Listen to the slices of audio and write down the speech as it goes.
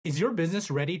Is your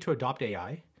business ready to adopt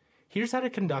AI? Here's how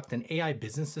to conduct an AI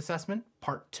business assessment,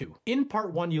 part 2. In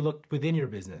part 1, you looked within your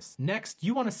business. Next,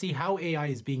 you want to see how AI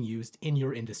is being used in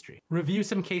your industry. Review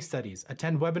some case studies,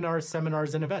 attend webinars,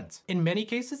 seminars, and events. In many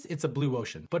cases, it's a blue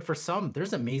ocean, but for some,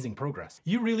 there's amazing progress.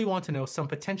 You really want to know some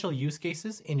potential use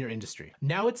cases in your industry.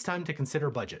 Now it's time to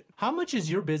consider budget. How much is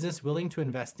your business willing to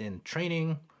invest in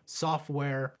training,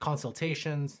 software,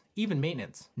 consultations, even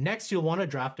maintenance? Next, you'll want to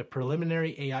draft a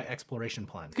preliminary AI exploration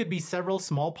plan. It could be several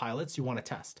small pilots you want to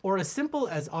test, or as simple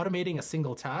as automating a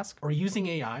single task or using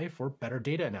AI for better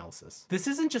data analysis. This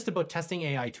isn't just about testing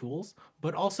AI tools,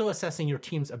 but also assessing your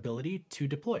team's ability to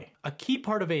deploy. A key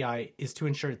part of AI is to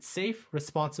ensure it's safe,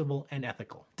 responsible, and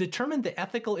ethical. Determine the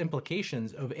ethical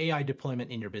implications of AI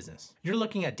deployment in your business. You're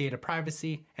looking at data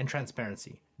privacy and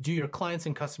transparency. Do your clients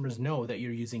and customers know that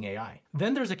you're using AI?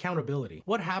 Then there's accountability.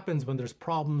 What happens when there's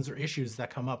problems or issues that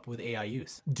come up with AI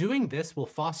use? Doing this will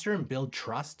foster and build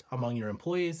trust among your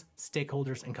employees,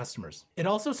 stakeholders, and customers. It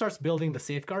also starts building the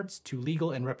safeguards to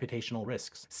legal and reputational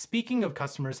risks. Speaking of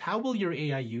customers, how will your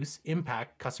AI use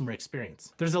impact customer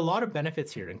experience? There's a lot of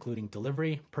benefits here, including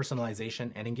delivery, personalization,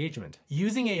 and engagement.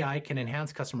 Using AI can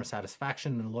enhance customer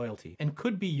satisfaction and loyalty, and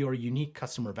could be your unique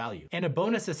customer value. And a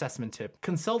bonus assessment tip: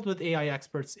 consult with AI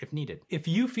experts if needed. If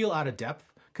you feel out of depth,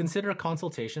 consider a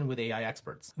consultation with AI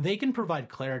experts. They can provide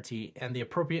clarity and the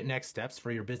appropriate next steps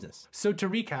for your business. So to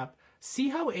recap, see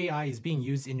how AI is being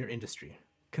used in your industry.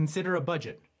 Consider a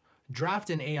budget. Draft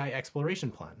an AI exploration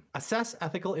plan. Assess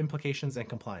ethical implications and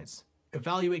compliance.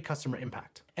 Evaluate customer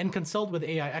impact, and consult with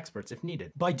AI experts if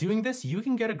needed. By doing this, you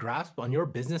can get a grasp on your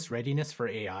business readiness for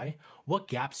AI, what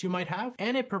gaps you might have,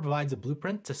 and it provides a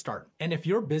blueprint to start. And if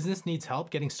your business needs help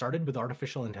getting started with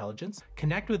artificial intelligence,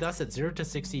 connect with us at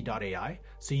 0to60.ai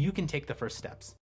so you can take the first steps.